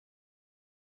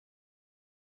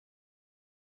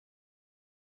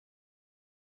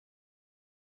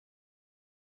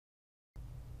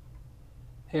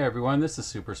Hey everyone, this is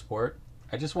Super Sport.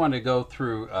 I just wanted to go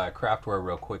through CraftWare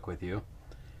real quick with you.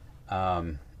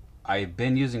 I've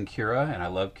been using Cura and I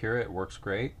love Cura, it works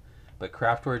great. But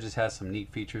CraftWare just has some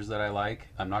neat features that I like.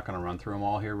 I'm not going to run through them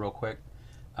all here real quick.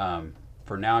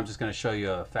 For now, I'm just going to show you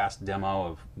a fast demo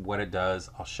of what it does.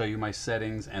 I'll show you my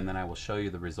settings and then I will show you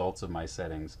the results of my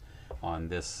settings on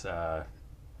this,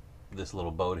 this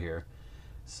little boat here.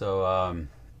 So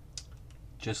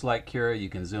just like Cura, you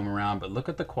can zoom around, but look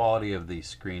at the quality of the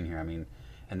screen here. I mean,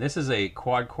 and this is a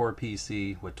quad core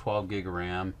PC with 12 gig of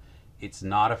RAM. It's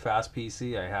not a fast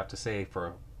PC, I have to say. For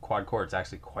a quad core, it's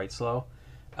actually quite slow.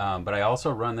 But I also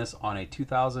run this on a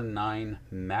 2009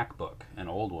 MacBook, an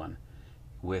old one,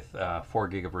 with 4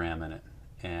 gig of RAM in it.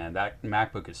 And that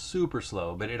MacBook is super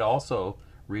slow, but it also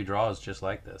redraws just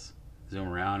like this. Zoom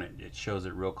around, it shows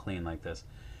it real clean like this.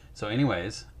 So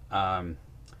anyways,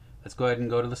 let's go ahead and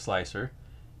go to the slicer.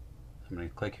 I'm going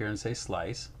to click here and say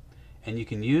slice. And you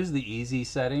can use the easy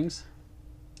settings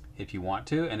if you want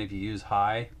to. And if you use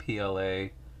high, PLA,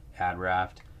 add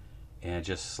raft, and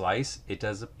just slice, it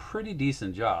does a pretty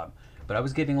decent job. But I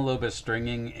was getting a little bit of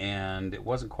stringing and it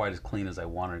wasn't quite as clean as I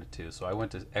wanted it to. So I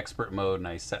went to expert mode and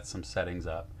I set some settings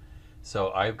up.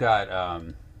 So I've got, I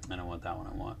don't want that one,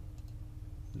 I want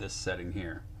this setting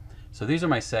here. So these are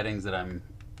my settings that I'm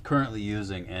currently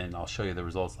using, and I'll show you the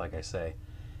results like I say.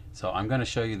 So I'm going to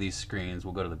show you these screens.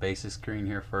 We'll go to the basic screen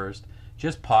here first.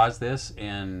 Just pause this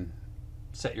and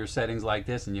set your settings like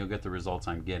this and you'll get the results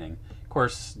I'm getting. Of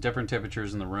course, different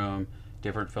temperatures in the room,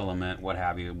 different filament, what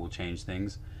have you, will change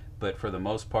things. But for the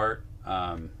most part,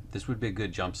 this would be a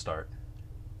good jump start.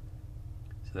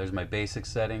 So there's my basic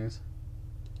settings.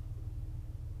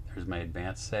 There's my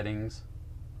advanced settings.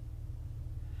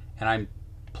 And I'm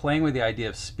playing with the idea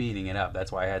of speeding it up. That's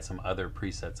why I had some other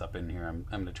presets up in here. I'm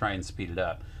going to try and speed it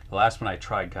up. The last one I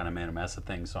tried kind of made a mess of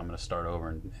things, so I'm going to start over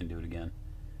and do it again.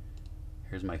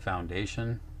 Here's my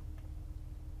foundation.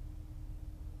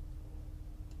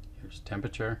 Here's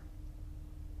temperature.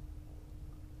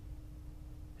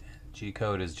 And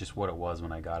G-code is just what it was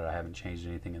when I got it. I haven't changed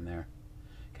anything in there.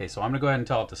 Okay, so I'm going to go ahead and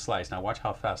tell it to slice. Now watch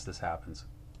how fast this happens.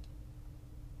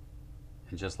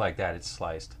 And just like that, it's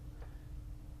sliced.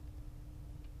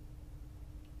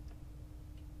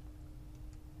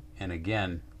 And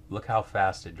again, look how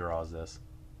fast it draws this.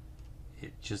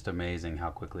 It's just amazing how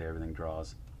quickly everything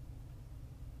draws.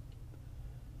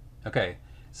 Okay,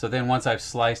 so then once I've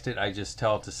sliced it, I just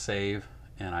tell it to save,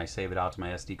 and I save it out to my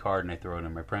SD card and I throw it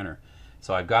in my printer.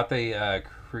 So I've got the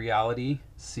Creality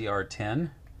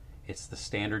CR-10. It's the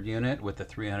standard unit with the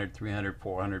 300, 300,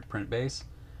 400 print base.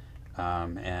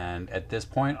 And at this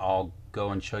point, I'll go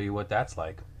and show you what that's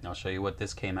like. I'll show you what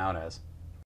this came out as.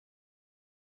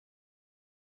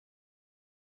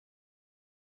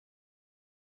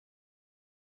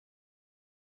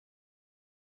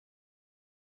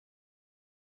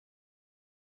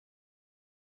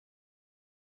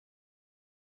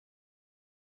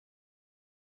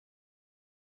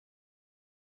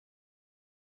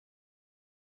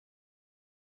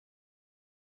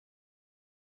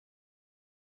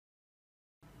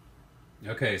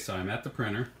 Okay, so I'm at the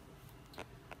printer.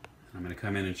 I'm going to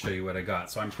come in and show you what I got.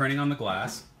 So I'm printing on the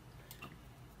glass.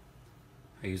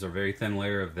 I use a very thin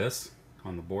layer of this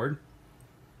on the board.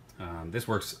 This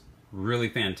works really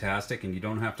fantastic, and you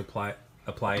don't have to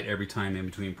apply it every time in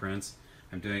between prints.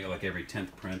 I'm doing it like every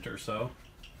 10th print or so.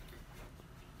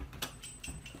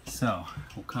 So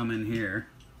we'll come in here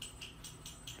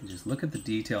and just look at the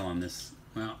detail on this.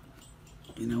 Well,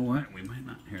 you know what? We might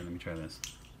not. Here, let me try this.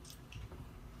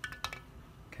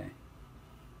 Okay.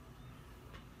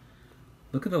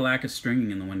 Look at the lack of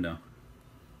stringing in the window.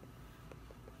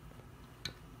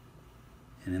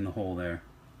 And in the hole there.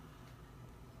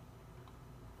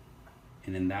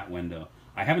 And in that window.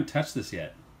 I haven't touched this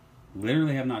yet.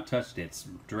 Literally have not touched it. It's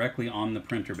directly on the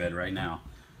printer bed right now.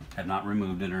 Have not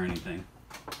removed it or anything.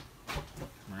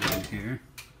 Right in here.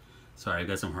 Sorry, I've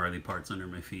got some Harley parts under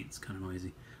my feet. It's kind of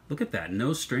noisy. Look at that.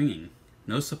 No stringing.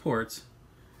 No supports.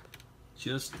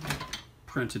 Just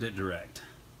printed it direct.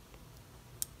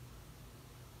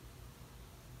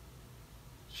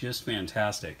 Just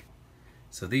fantastic.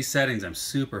 So these settings I'm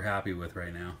super happy with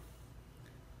right now.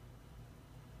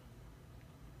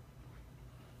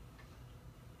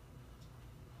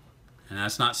 And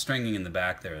that's not stringing in the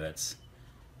back there, that's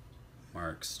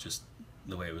marks, just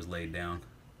the way it was laid down.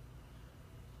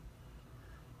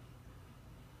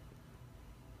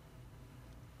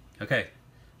 Okay,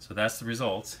 so that's the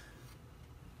results.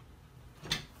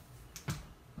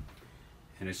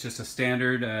 And it's just a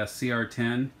standard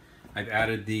CR-10. I've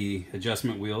added the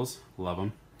adjustment wheels, love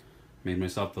them. Made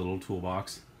myself the little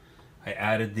toolbox. I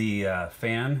added the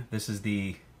fan. This is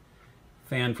the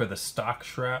fan for the stock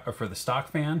shroud, or for the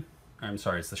stock fan. I'm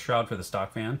sorry, it's the shroud for the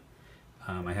stock fan.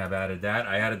 I have added that.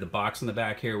 I added the box in the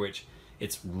back here, which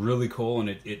it's really cool, and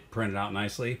it printed out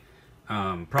nicely.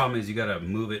 Problem is you got to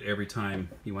move it every time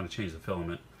you want to change the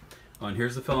filament. Oh, and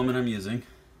here's the filament I'm using,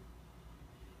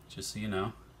 just so you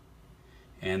know.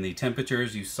 And the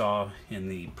temperatures you saw in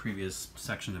the previous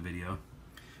section of the video.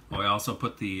 Oh, I also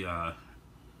put the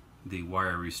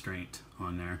wire restraint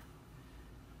on there.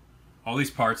 All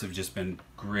these parts have just been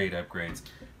great upgrades.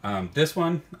 This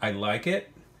one, I like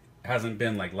it. Hasn't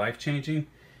been like life-changing.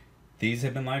 These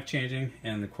have been life-changing,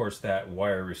 and of course that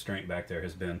wire restraint back there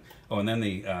has been. Oh, and then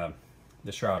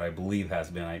the shroud, I believe, has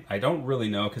been. I don't really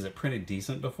know because it printed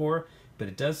decent before, but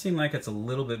it does seem like it's a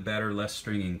little bit better, less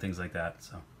stringing, things like that.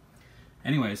 So,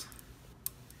 anyways,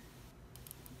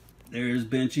 there's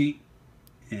Benchy,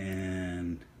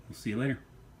 and we'll see you later.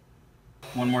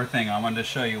 One more thing I wanted to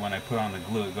show you. When I put on the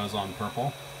glue, it goes on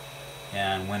purple,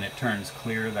 and when it turns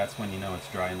clear, that's when you know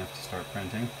it's dry enough to start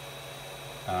printing.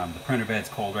 The printer bed's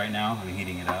cold right now. I'm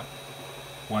heating it up.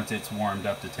 Once it's warmed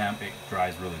up to temp, it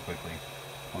dries really quickly.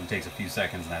 Only takes a few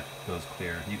seconds and that goes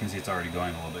clear. You can see it's already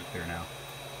going a little bit clear now.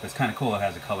 But it's kind of cool. It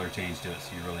has a color change to it,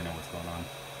 so you really know what's going on.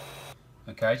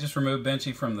 Okay, I just removed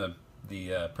Benchy from the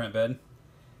print bed.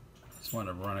 Just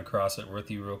wanted to run across it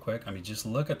with you real quick. I mean, just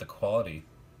look at the quality.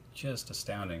 Just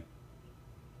astounding.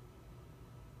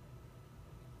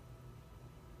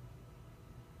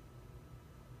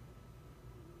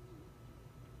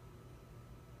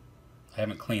 I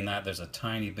haven't cleaned that. There's a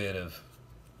tiny bit of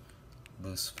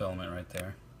loose filament right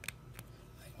there.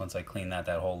 Once I clean that,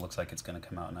 that hole looks like it's going to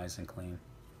come out nice and clean.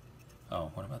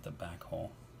 Oh, what about the back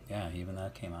hole? Yeah, even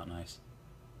that came out nice.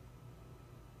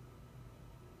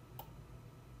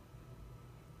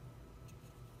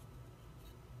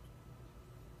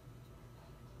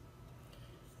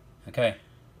 Okay.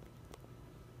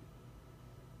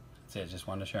 That's it. Just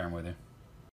wanted to share them with you.